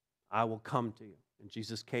 I will come to you. And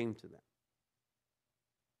Jesus came to them.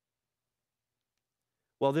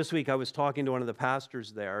 Well, this week I was talking to one of the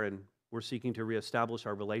pastors there, and we're seeking to reestablish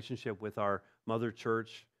our relationship with our mother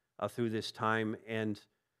church through this time, and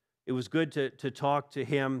it was good to talk to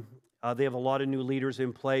him. They have a lot of new leaders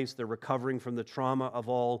in place. They're recovering from the trauma of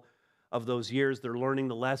all of those years. They're learning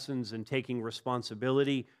the lessons and taking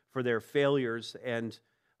responsibility for their failures, and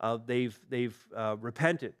they've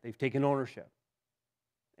repented. They've taken ownership.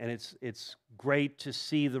 And it's great to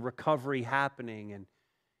see the recovery happening,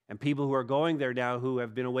 and people who are going there now who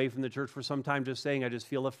have been away from the church for some time just saying, I just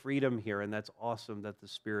feel a freedom here, and that's awesome that the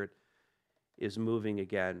Spirit is moving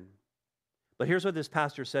again. But here's what this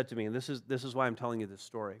pastor said to me, and this is why I'm telling you this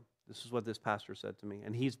story. This is what this pastor said to me,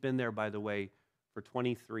 and he's been there, by the way, for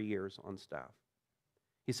 23 years on staff.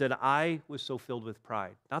 He said, I was so filled with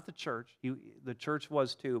pride. Not the church. The church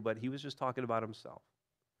was too, but he was just talking about himself.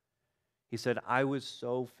 He said, I was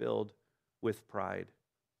so filled with pride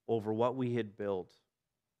over what we had built.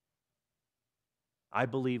 I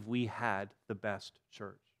believe we had the best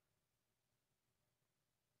church.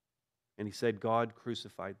 And he said, God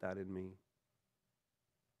crucified that in me.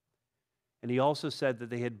 And he also said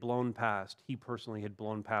that he personally had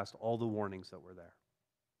blown past all the warnings that were there.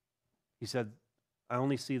 He said, I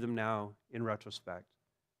only see them now in retrospect,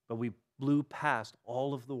 but we blew past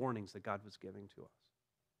all of the warnings that God was giving to us.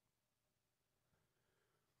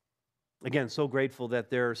 Again, so grateful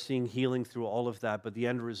that they're seeing healing through all of that, but the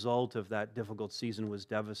end result of that difficult season was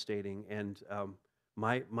devastating. And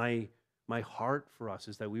my heart for us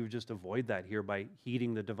is that we would just avoid that here by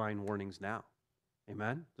heeding the divine warnings now.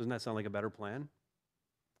 Amen? Doesn't that sound like a better plan?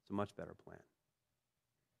 It's a much better plan.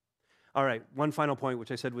 All right, one final point,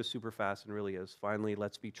 which I said was super fast and really is. Finally,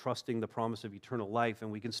 let's be trusting the promise of eternal life.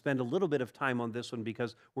 And we can spend a little bit of time on this one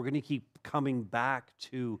because we're going to keep coming back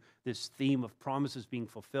to this theme of promises being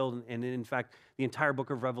fulfilled. And in fact, the entire book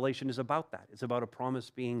of Revelation is about that. It's about a promise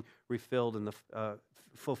being fulfilled and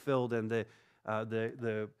fulfilled and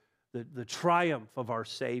the triumph of our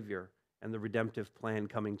Savior and the redemptive plan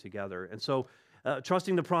coming together. And so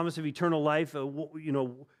trusting the promise of eternal life,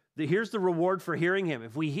 here's the reward for hearing him.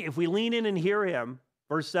 If we lean in and hear him,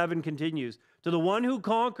 verse 7 continues, to the one who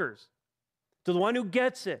conquers, to the one who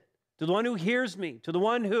gets it, to the one who hears me, to the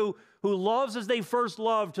one who loves as they first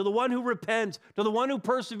loved, to the one who repents, to the one who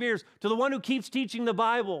perseveres, to the one who keeps teaching the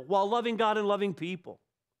Bible while loving God and loving people.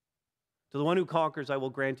 To the one who conquers, I will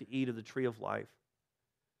grant to eat of the tree of life,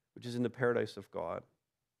 which is in the paradise of God.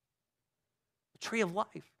 The tree of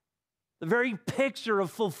life. The very picture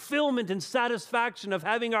of fulfillment and satisfaction, of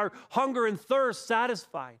having our hunger and thirst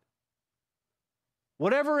satisfied.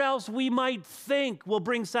 Whatever else we might think will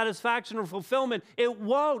bring satisfaction or fulfillment, it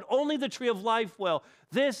won't. Only the tree of life will.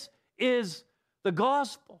 This is the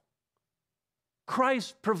gospel.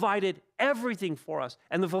 Christ provided everything for us,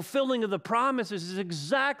 and the fulfilling of the promises is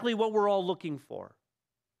exactly what we're all looking for.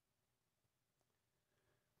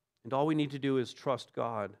 And all we need to do is trust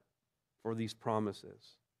God for these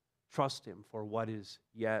promises. Trust him for what is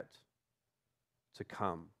yet to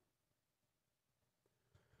come.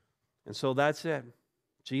 And so that's it.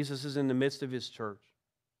 Jesus is in the midst of his church.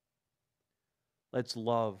 Let's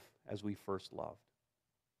love as we first loved.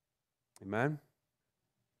 Amen?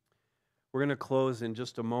 We're going to close in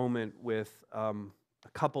just a moment with a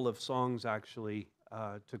couple of songs, actually,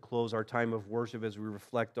 to close our time of worship as we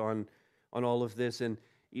reflect on all of this. And,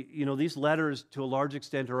 these letters, to a large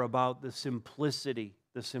extent, are about the simplicity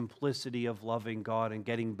of loving God and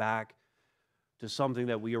getting back to something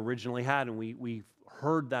that we originally had. And we've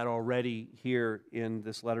heard that already here in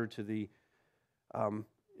this letter to the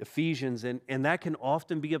Ephesians. And that can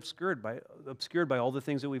often be obscured by all the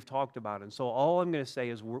things that we've talked about. And so all I'm going to say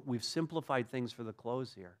is we've simplified things for the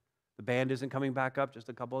close here. The band isn't coming back up, just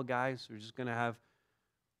a couple of guys. We're just going to have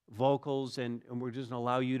vocals, and we're just going to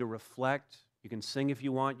allow you to reflect. You can sing if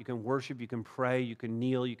you want, you can worship, you can pray, you can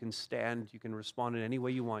kneel, you can stand, you can respond in any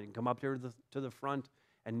way you want. You can come up here to the front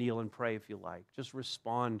and kneel and pray if you like. Just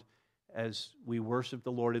respond as we worship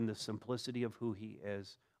the Lord in the simplicity of who he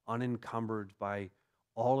is, unencumbered by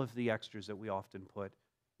all of the extras that we often put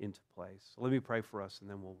into place. So let me pray for us and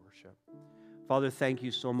then we'll worship. Father, thank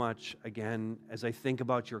you so much. Again, as I think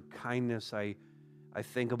about your kindness, I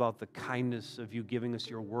think about the kindness of you giving us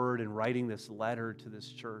your word and writing this letter to this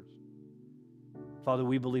church. Father,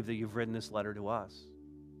 we believe that you've written this letter to us,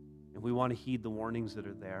 and we want to heed the warnings that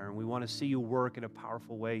are there, and we want to see you work in a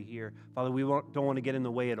powerful way here. Father, we don't want to get in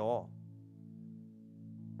the way at all.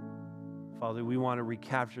 Father, we want to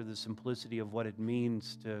recapture the simplicity of what it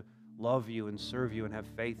means to love you and serve you and have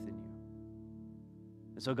faith in you.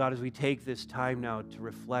 And so, God, as we take this time now to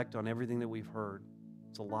reflect on everything that we've heard,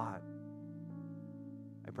 it's a lot.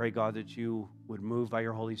 I pray, God, that you would move by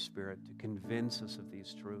your Holy Spirit to convince us of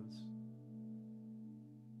these truths,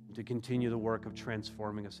 to continue the work of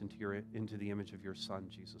transforming us into the image of your Son,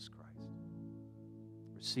 Jesus Christ.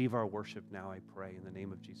 Receive our worship now, I pray, in the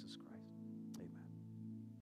name of Jesus Christ.